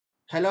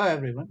Hello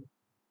everyone.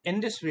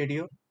 In this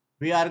video,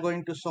 we are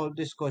going to solve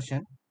this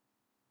question.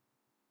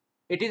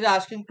 It is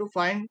asking to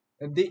find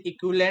the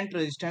equivalent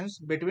resistance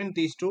between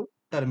these two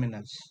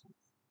terminals.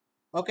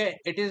 Okay,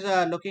 it is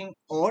looking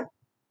odd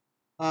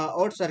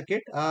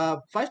circuit.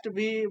 First,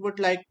 we would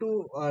like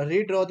to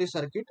redraw the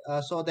circuit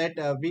so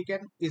that we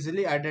can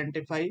easily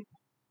identify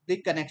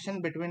the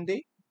connection between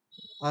the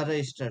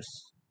resistors.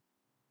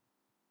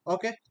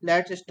 Okay,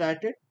 let's start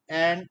it,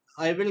 and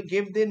I will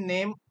give the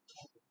name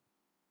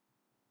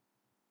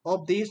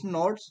of these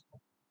nodes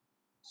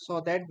so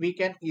that we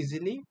can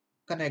easily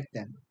connect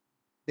them.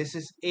 This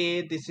is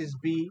A, this is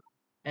B,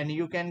 and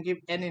you can give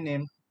any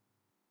name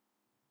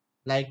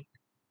like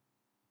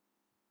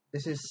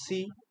this is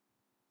C,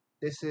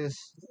 this is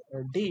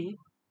D,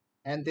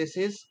 and this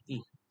is E.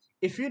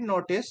 If you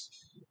notice,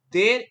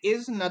 there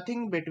is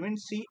nothing between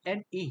C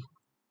and E.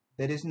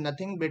 There is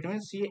nothing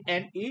between C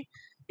and E.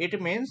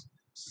 It means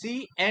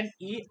C and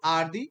E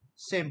are the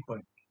same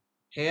point.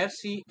 Here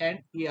C and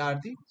E are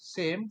the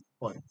same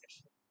point.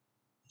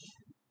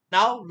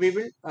 Now we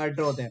will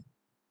draw them.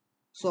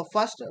 So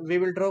first we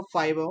will draw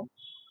 5 ohm.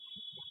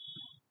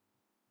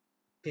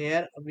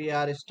 Here we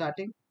are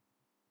starting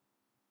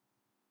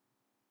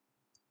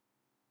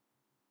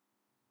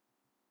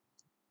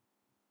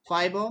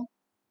 5 ohm.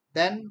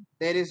 Then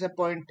there is a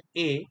point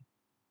A.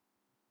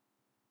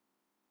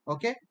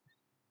 Okay,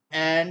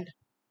 and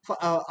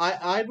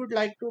I would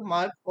like to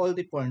mark all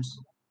the points.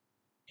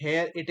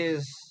 Here it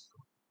is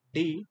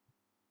D,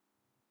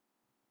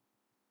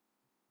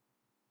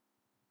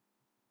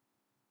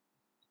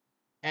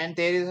 and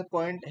there is a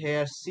point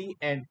here C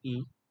and E.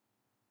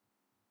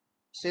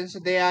 Since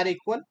they are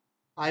equal,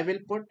 I will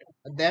put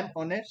them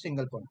on a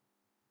single point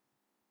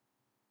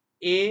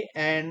A,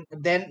 and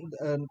then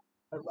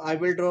I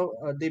will draw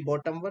the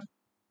bottom one.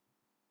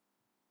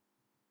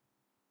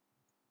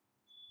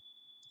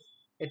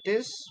 It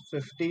is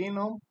 15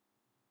 ohm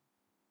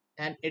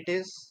and it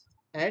is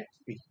at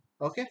P.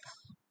 Okay,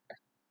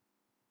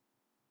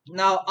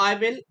 now I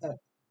will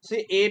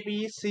say A,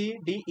 B, C,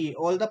 D, E.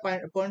 All the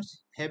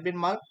points have been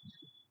marked,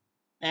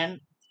 and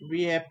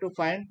we have to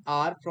find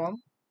R from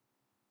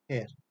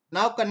here.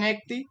 Now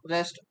connect the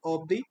rest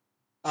of the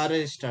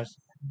resistors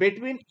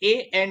between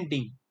A and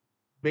D.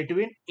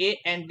 Between A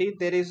and D,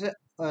 there is a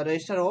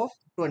resistor of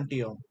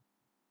 20 ohm.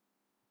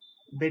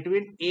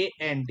 Between A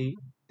and D,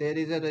 there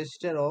is a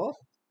resistor of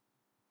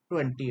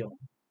 20 ohm.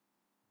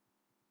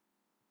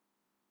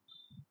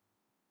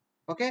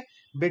 Okay.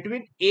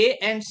 Between A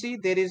and C,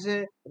 there is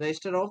a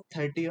resistor of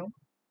 30 ohm.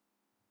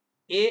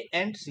 A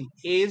and C.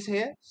 A is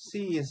here,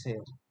 C is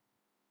here.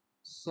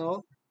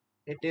 So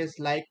it is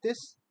like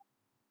this.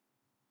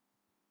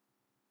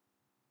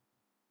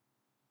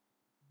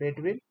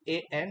 Between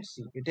A and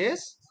C, it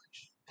is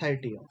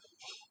 30 ohm.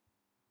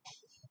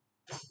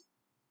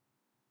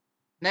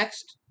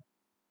 Next,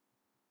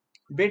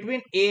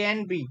 between A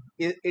and B,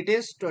 it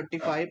is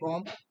 25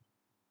 ohm.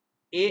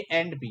 A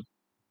and B,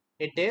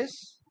 it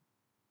is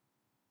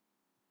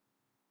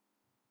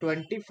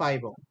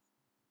 25 ohm.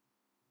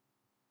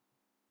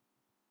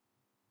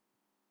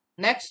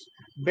 Next,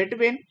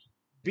 between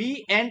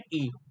B and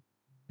E,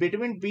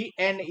 between B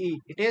and E,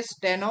 it is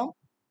 10 ohm.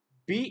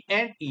 B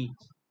and E,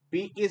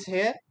 B is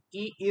here,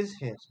 E is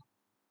here.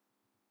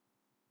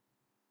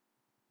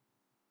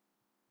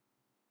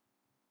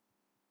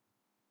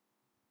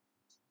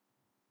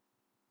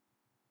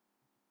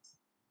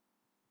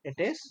 It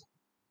is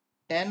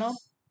 10 ohm.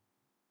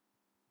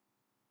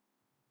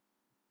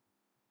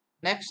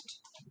 Next,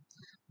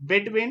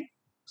 between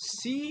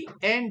C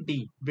and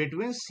D,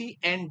 between C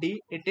and D,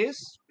 it is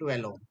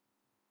 12 ohm.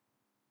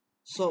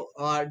 So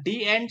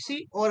D and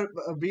C, or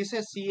we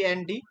say C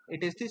and D,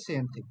 it is the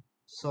same thing.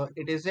 So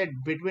it is that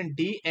between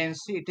D and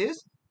C, it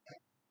is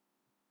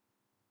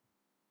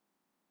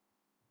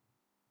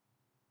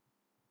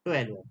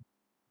 12 ohm.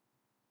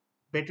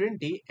 Between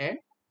D and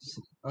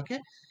C, okay,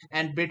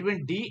 and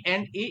between D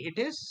and E, it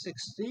is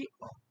 60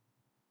 ohm.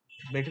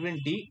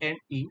 Between D and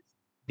E,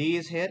 D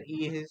is here,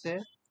 E is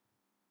here,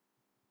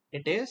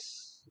 it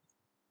is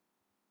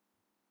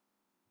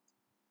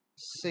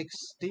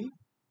 60.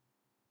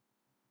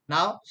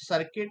 Now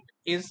circuit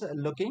is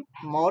looking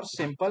more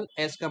simple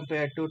as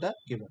compared to the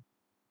given.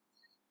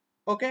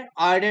 Okay,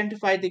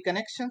 identify the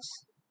connections.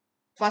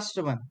 First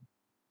one,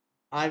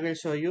 I will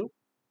show you.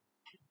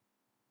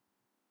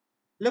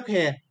 Look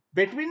here,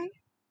 between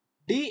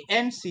D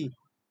and C,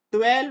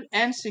 12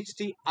 and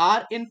 60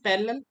 are in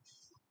parallel,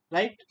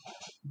 right?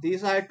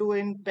 These are two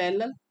in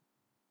parallel.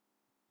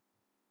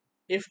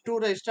 If two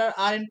resistors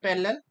are in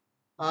parallel,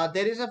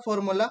 there is a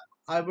formula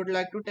I would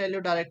like to tell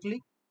you directly.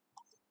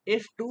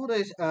 If two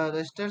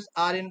resistors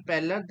are in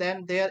parallel,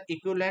 then their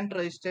equivalent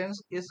resistance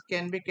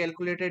can be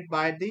calculated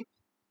by the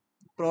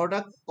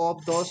product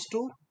of those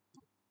two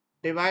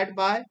divided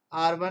by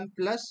R1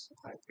 plus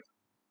R2.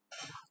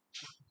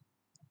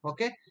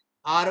 Okay,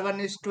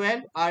 R1 is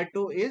 12,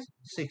 R2 is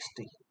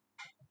 60.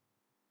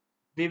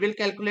 We will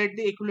calculate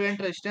the equivalent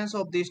resistance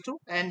of these two,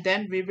 and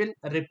then we will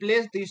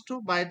replace these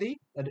two by the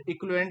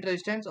equivalent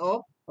resistance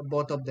of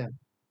both of them.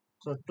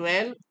 So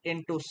 12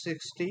 into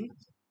 60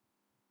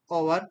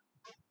 over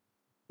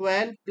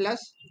 12 plus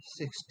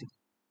 60.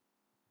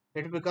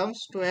 It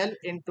becomes 12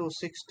 into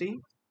 60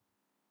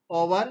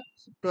 over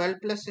 12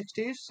 plus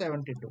 60 is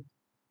 72.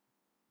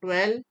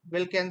 12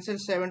 will cancel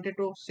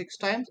 72 6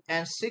 times,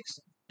 and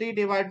 60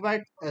 divided by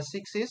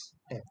 6 is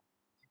 10.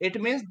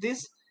 It means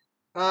this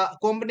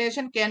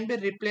combination can be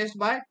replaced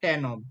by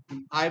 10 ohm.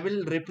 I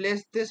will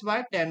replace this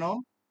by 10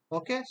 ohm.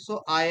 Okay,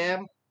 so I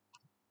am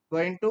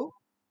going to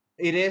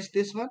erase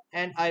this one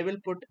and I will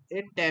put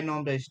a 10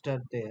 ohm resistor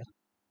there.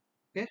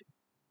 Okay,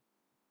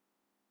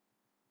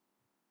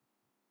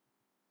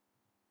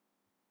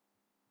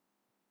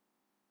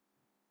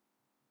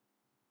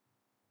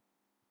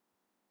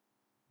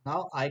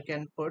 now I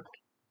can put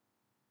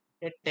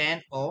a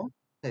 10 ohm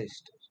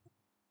resistor.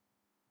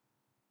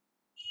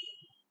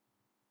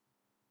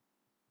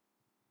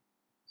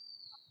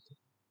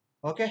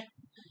 Okay,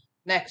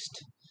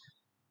 next.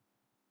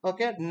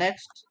 Okay,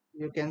 next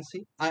you can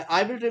see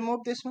I will remove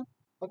this one.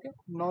 Okay,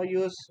 no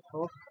use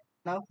of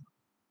now.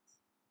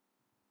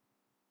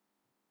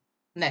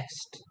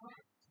 Next.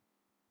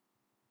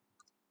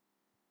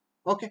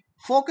 Okay,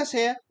 focus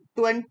here.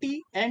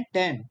 20 and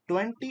 10.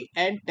 20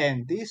 and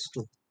 10. These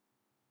two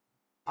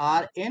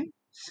are in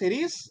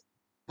series,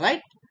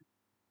 right?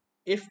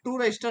 If two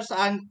resistors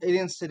are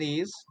in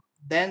series,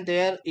 then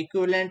their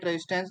equivalent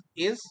resistance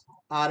is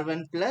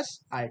R1 plus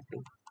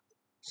R2.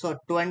 So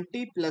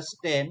 20 plus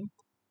 10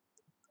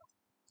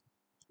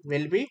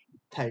 will be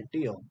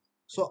 30 ohm.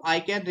 So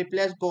I can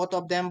replace both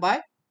of them by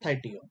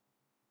 30 ohm.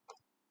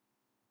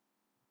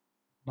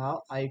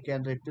 Now I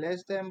can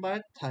replace them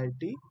by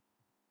 30.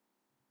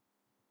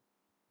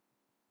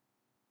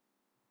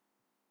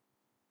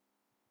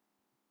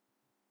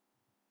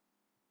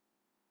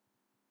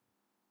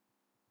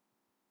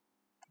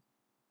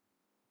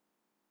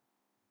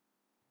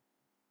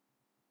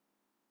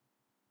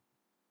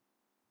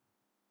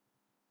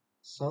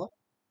 So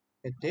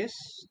it is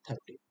 30.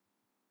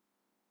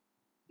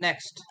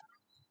 Next.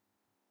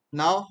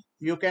 Now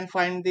you can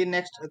find the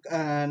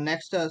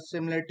next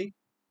similarity.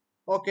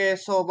 Okay,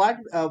 so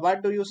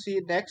what do you see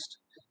next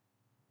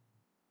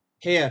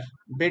here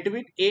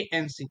between A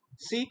and C?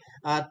 See,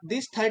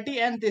 this 30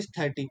 and this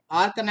 30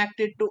 are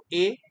connected to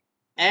A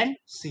and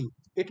C.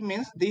 It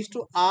means these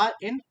two are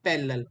in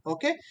parallel.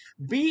 Okay,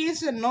 B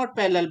is not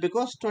parallel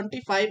because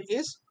 25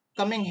 is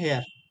coming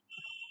here.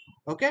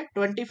 Okay,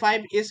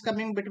 25 is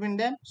coming between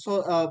them.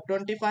 So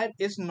 25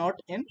 is not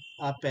in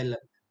parallel.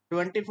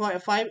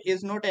 25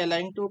 is not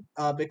allowing to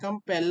become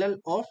parallel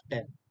of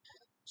 10.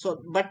 So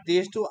but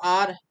these two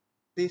are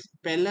this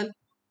parallel,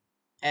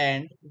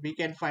 and we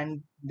can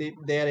find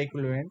their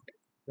equivalent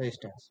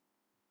resistance.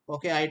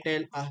 Okay, I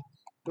tell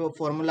to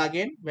formula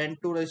again. When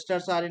two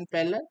resistors are in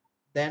parallel,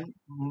 then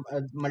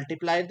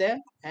multiply them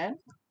and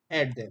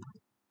add them.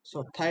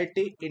 So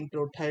 30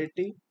 into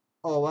 30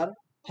 over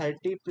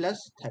 30 plus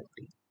 30.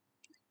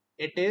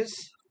 It is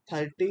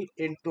 30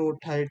 into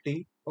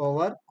 30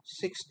 over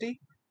 60.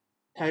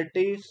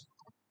 30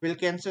 will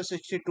cancel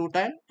 62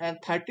 times, and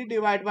 30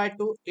 divided by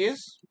 2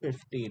 is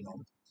 15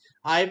 ohm.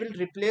 I will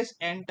replace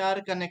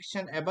entire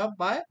connection above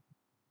by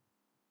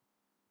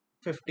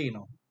 15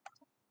 ohm.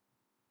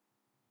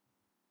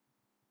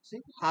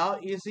 See how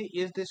easy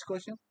is this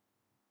question?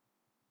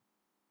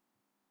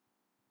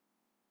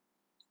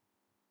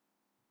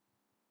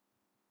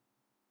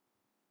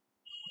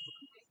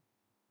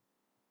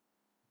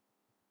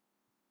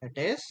 It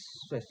is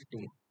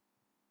 15.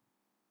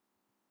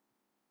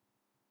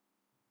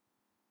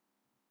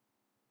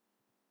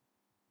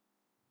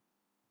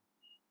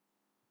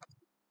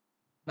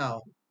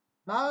 Now,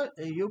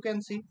 you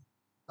can see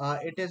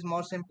it is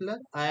more simpler,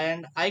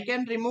 and I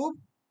can remove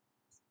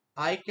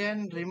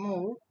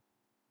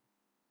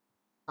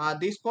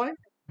this point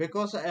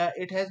because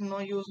it has no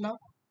use now.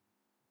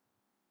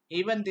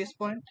 Even this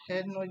point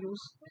has no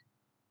use.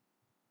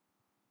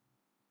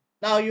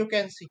 Now you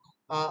can see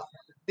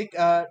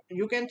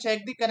you can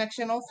check the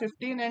connection of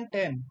 15 and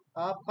 10.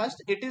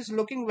 First, it is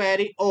looking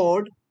very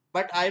odd,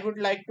 but I would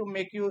like to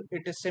make you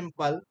it is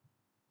simple.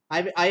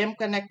 I am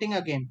connecting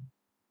again.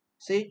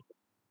 See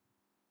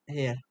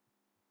here,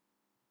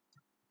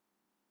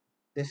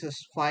 this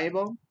is 5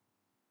 ohm,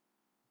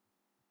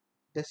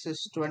 this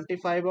is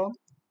 25 ohm.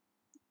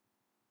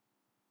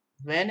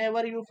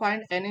 Whenever you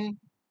find any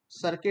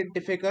circuit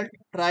difficult,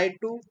 try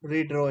to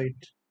redraw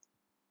it.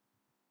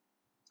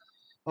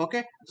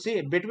 Okay,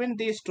 see between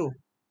these two,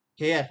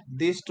 here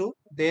these two,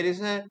 there is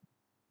a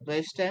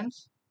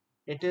resistance.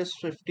 It is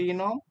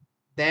 15 ohm,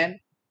 then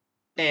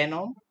 10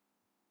 ohm,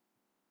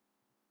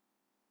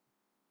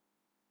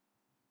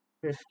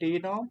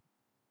 15 ohm,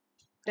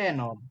 10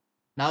 ohm.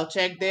 Now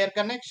check their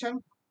connection.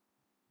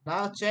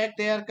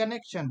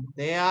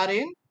 They are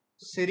in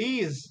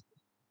series.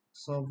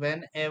 So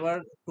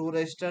whenever two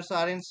resistors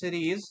are in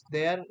series,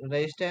 their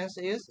resistance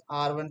is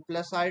R1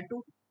 plus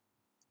R2.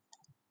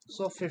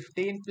 So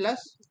 15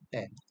 plus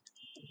 10.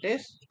 It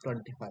is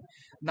 25.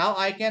 Now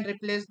I can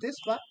replace this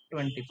by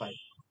 25.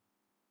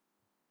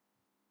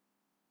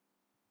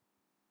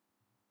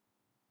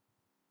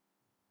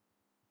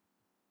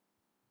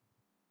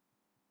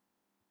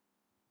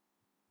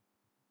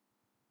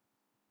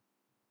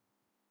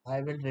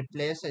 I will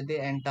replace the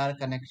entire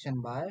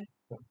connection by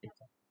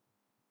 25.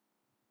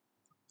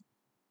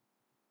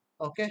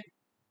 Okay.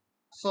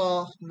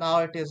 So now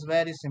it is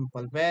very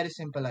simple. Very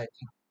simple, I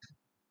think.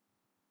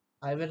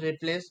 I will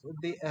replace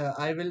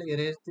I will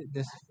erase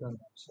this one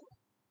also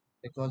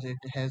because it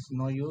has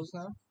no use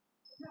now.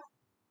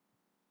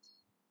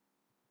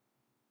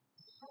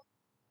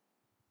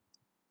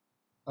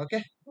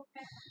 Okay.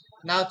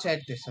 Now check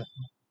this out.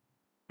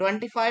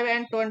 25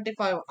 and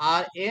 25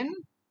 are in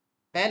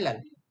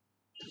parallel.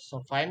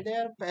 So find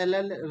their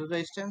parallel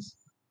resistance.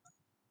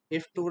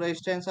 If two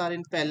resistance are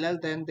in parallel,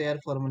 then their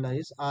formula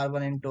is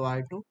R1 into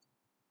R2,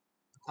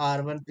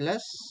 R1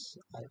 plus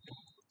R2.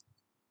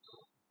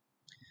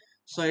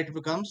 So it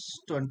becomes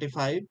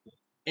 25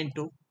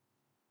 into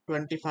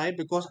 25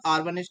 because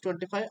R1 is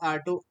 25,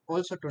 R2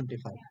 also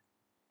 25.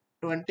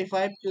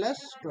 25 plus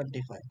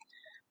 25.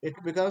 It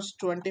becomes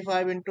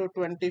 25 into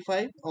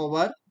 25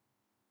 over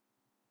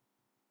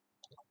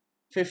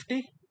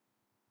 50,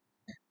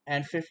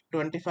 and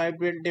 25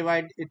 will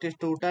divide it is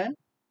 2 times,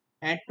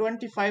 and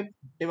 25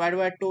 divided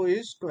by 2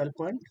 is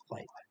 12.5.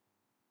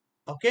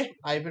 Okay,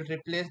 I will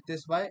replace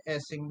this by a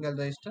single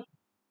resistor.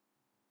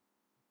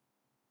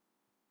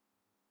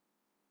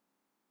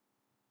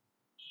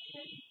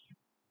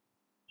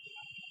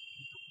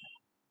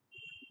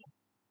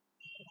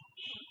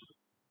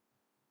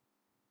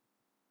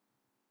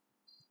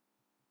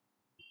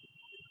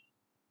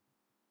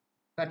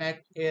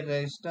 Connect a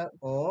resistor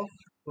of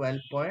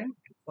 12.5.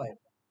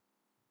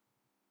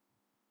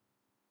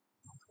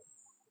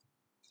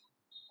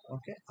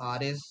 Okay, R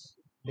is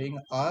being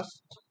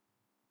asked.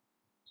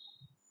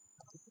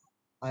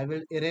 I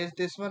will erase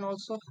this one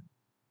also.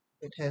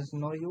 It has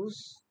no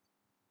use.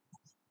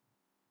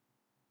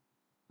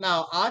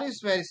 Now R is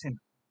very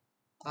simple.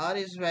 R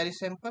is very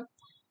simple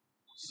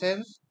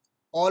since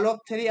all of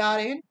three are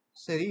in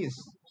series.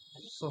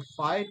 So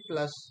 5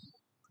 plus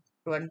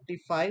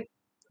 25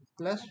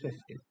 plus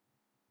 15.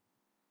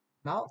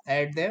 Now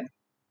add them.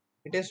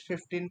 It is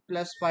 15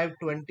 plus 5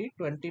 20.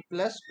 20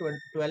 plus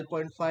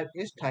 12.5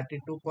 is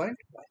 32.5.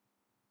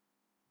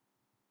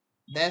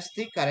 That's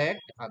the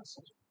correct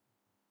answer.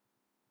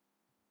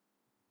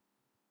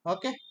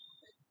 Okay.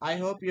 I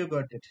hope you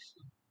got it.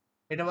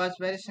 It was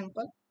very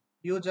simple.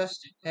 You just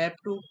have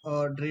to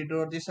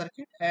redraw the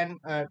circuit and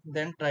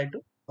then try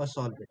to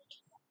solve it.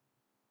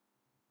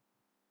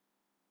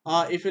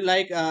 If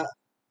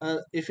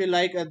you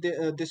like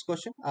this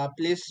question,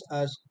 please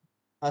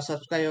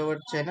subscribe our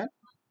channel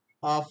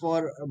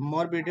for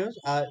more videos.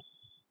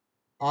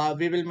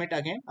 We will meet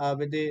again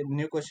with the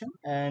new question,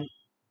 and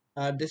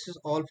this is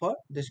all for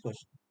this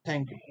question.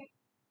 Thank you.